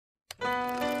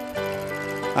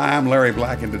Hi, I'm Larry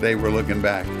Black, and today we're looking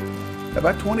back.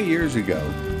 About 20 years ago,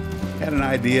 had an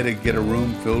idea to get a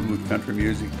room filled with country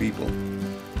music people,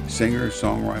 singers,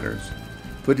 songwriters,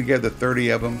 put together 30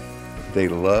 of them. They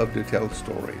love to tell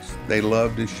stories. They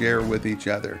love to share with each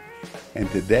other. And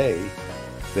today,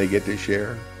 they get to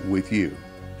share with you.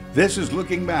 This is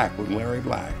Looking Back with Larry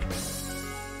Black.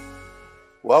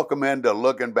 Welcome into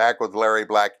Looking Back with Larry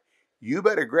Black. You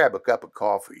better grab a cup of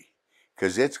coffee,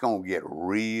 because it's going to get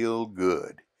real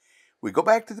good. We go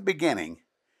back to the beginning.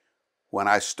 When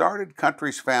I started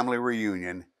Country's Family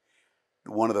Reunion,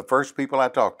 one of the first people I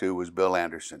talked to was Bill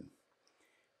Anderson.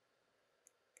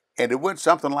 And it went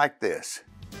something like this.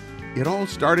 It all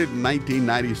started in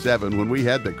 1997 when we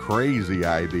had the crazy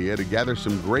idea to gather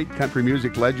some great country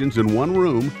music legends in one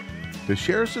room to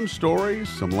share some stories,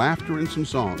 some laughter, and some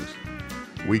songs.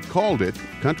 We called it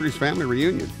Country's Family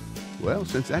Reunion. Well,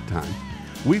 since that time,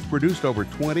 we've produced over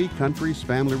 20 Country's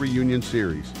Family Reunion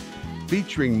series,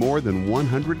 featuring more than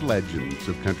 100 legends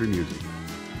of country music.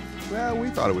 Well, we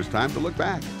thought it was time to look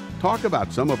back, talk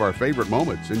about some of our favorite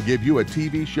moments, and give you a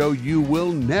TV show you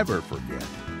will never forget.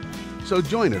 So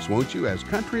join us, won't you, as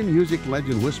country music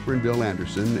legend Whispering Bill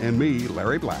Anderson and me,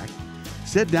 Larry Black,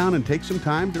 sit down and take some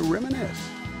time to reminisce.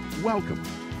 Welcome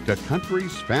to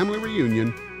Country's Family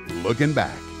Reunion, Looking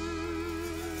Back.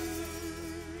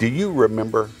 Do you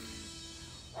remember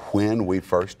when we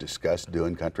first discussed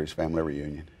doing Country's Family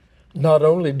Reunion? Not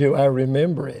only do I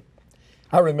remember it,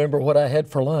 I remember what I had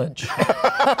for lunch.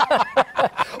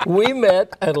 We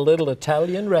met at a little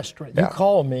Italian restaurant. You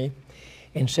called me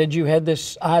and said you had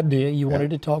this idea you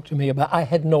wanted to talk to me about. I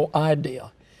had no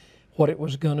idea what it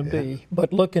was going to be.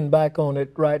 But looking back on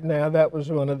it right now, that was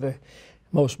one of the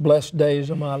most blessed days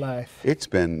of my life. It's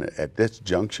been, at this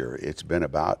juncture, it's been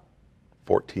about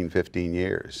 14, 15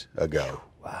 years ago.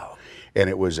 Wow. And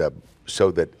it was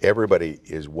so that everybody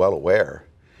is well aware,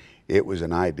 it was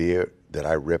an idea that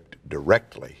I ripped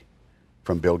directly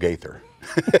from Bill Gaither.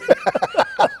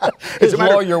 His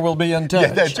lawyer will be in touch.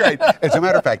 Yeah, that's right. As a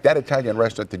matter of fact, that Italian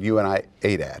restaurant that you and I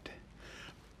ate at,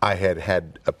 I had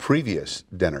had a previous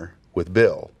dinner with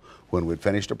Bill when we'd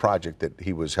finished a project that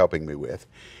he was helping me with.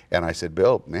 And I said,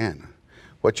 Bill, man,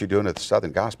 what you're doing at the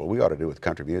Southern Gospel, we ought to do with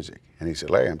country music. And he said,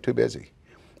 Larry, I'm too busy.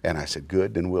 And I said,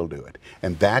 good, then we'll do it.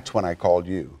 And that's when I called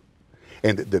you.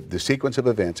 And the sequence of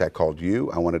events, I called you.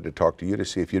 I wanted to talk to you to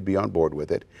see if you'd be on board with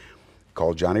it.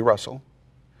 Called Johnny Russell,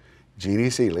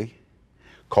 Jeannie Seeley,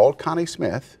 called Connie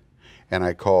Smith, and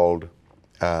I called,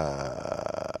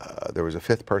 there was a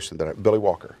fifth person, Billy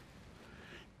Walker.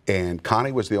 And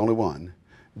Connie was the only one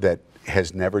that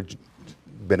has never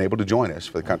been able to join us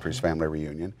for the Country's Family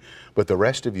Reunion. But the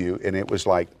rest of you, and it was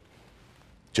like,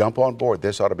 jump on board,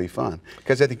 this ought to be fun.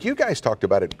 Because I think you guys talked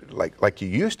about it like you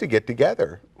used to get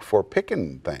together for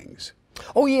picking things.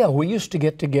 Oh yeah, we used to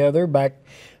get together back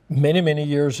many, many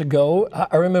years ago.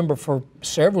 I remember for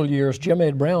several years, Jim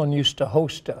Ed Brown used to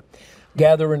host a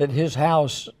gathering at his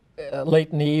house late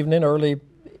in the evening,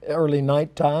 early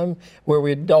night time, where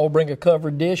we'd all bring a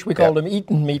covered dish. We called them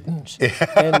eating meetings.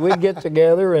 And we'd get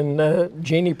together, and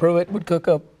Jeannie Pruitt would cook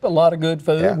up a lot of good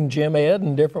food, and Jim Ed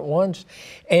and different ones.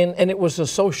 And it was a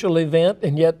social event,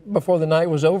 and yet before the night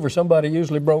was over, somebody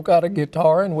usually broke out a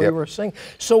guitar and we were singing.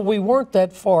 So we weren't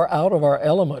that far out of our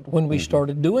element when we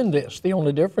started doing this. The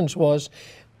only difference was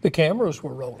the cameras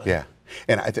were rolling. Yeah,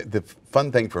 and the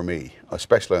fun thing for me,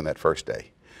 especially on that first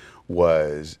day,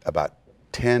 was about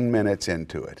 10 minutes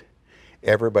into it,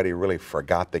 everybody really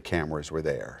forgot the cameras were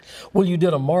there. Well, you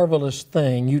did a marvelous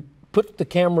thing. You put the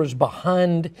cameras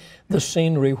behind the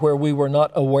scenery where we were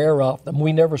not aware of them.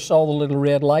 We never saw the little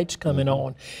red lights coming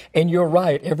on. And you're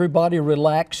right, everybody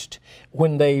relaxed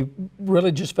when they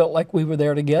really just felt like we were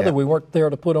there together. We weren't there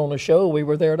to put on a show, we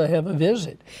were there to have a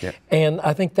visit. And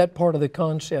I think that part of the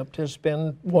concept has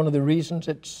been one of the reasons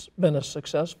it's been as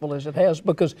successful as it has,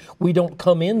 because we don't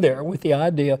come in there with the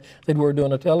idea that we're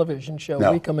doing a television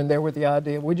show. We come in there with the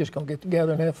idea we're just going to get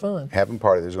together and have fun. Having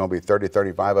party. There's going to be 30,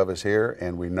 35 of us here,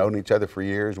 and we've known each other for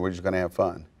years, and we're just going to have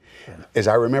fun. As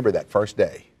I remember that first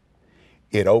day,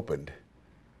 it opened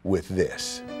with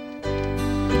this.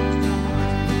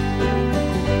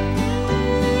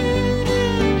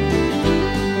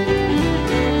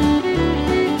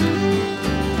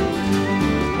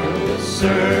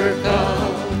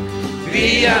 Circle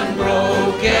be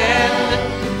unbroken,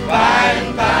 by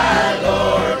and by,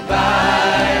 Lord,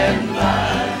 by and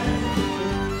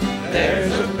by.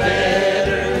 There's a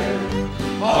better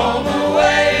home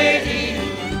awaiting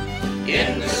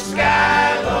in the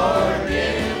sky, Lord,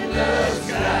 in the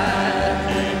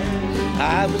sky.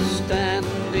 I was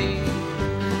standing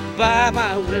by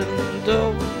my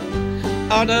window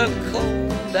on a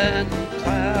cold and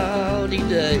cloudy cloudy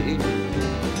day,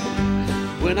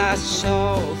 when I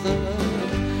saw the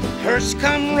hearse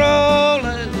come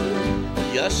rolling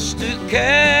just to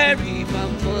carry my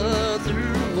mother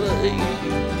away.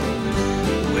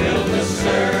 Will the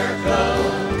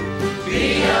circle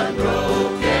be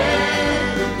unbroken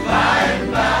by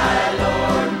and by,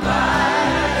 Lord, by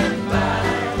and by?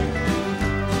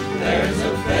 There's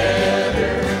a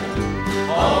better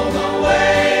home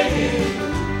awaiting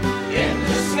in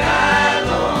the sky,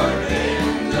 Lord,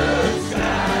 in the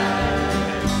sky.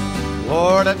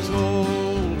 Lord, I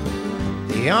told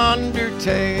the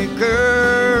undertaker,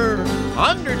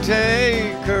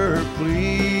 undertaker,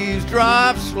 please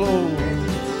drive slow,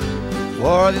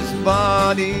 for this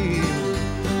body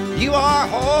you are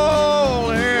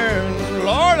whole, and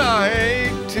Lord, I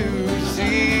hate to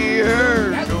see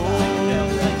her go.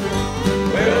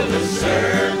 Will the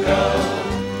circle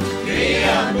be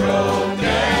unbroken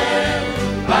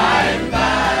by and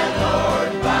by,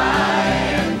 Lord, by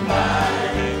and by?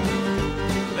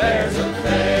 There's a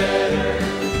better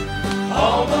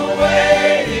home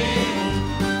awaiting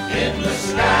in the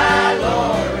sky,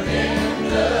 Lord, in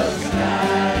the sky.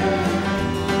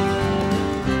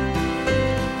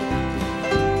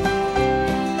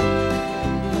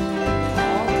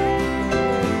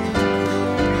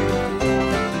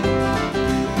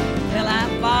 Till I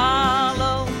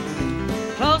follow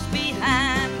close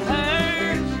behind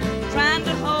her, trying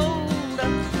to hold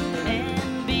up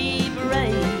and be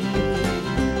brave.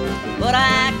 But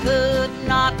I could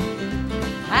not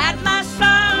hide my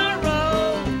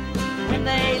sorrow when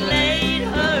they laid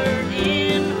her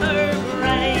in her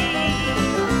grave.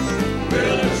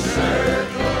 Will the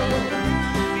circle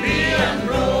be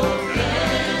unbroken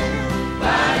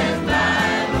by and by,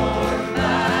 Lord,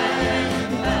 by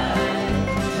and by?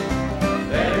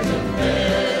 There's a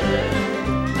better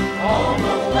home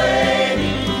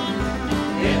awaiting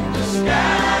in the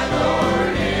sky,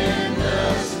 Lord, in the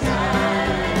sky.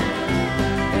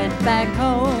 Went back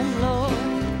home, Lord,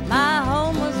 my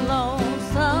home was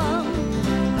lonesome,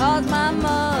 'cause my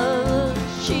mother,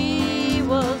 she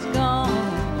was gone.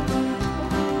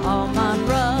 All my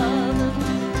brothers,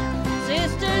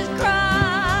 sisters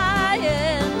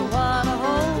crying, what a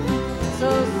home, so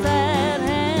sad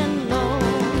and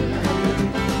lone.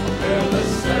 Will the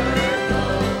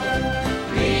circle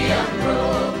be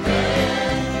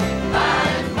unbroken by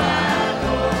and by,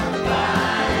 Lord,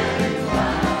 by and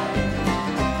by?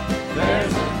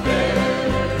 There's a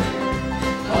better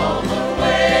home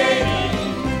awaiting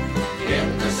in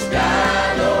the sky,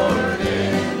 Lord,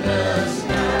 in the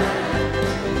sky.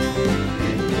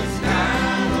 In the sky,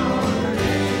 Lord,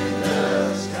 in the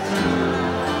sky.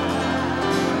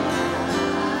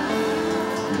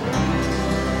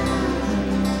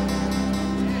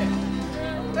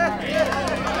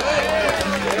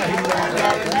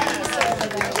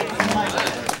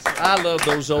 I love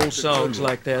those old songs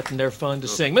like that, and they're fun to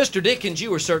sing. Mr. Dickens,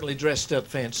 you were certainly dressed up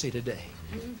fancy today.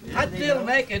 I didn't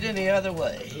make it any other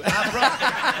way. Wait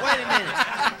a minute.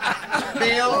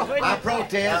 Bill, I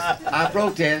protest.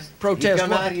 Protest He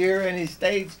come what? out here in his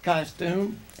stage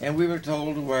costume, and we were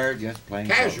told to wear just plain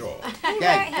Casual.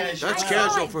 That's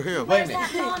casual for him. Wait a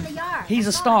minute. He's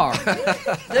a star.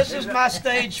 This is my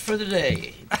stage for the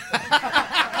day.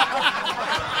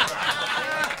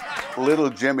 Little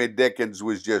Jimmy Dickens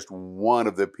was just one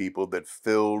of the people that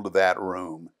filled that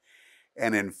room.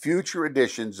 And in future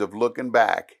editions of Looking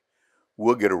Back,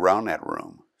 we'll get around that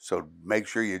room. So make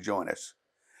sure you join us.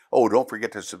 Oh, don't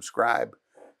forget to subscribe.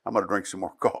 I'm going to drink some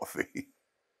more coffee.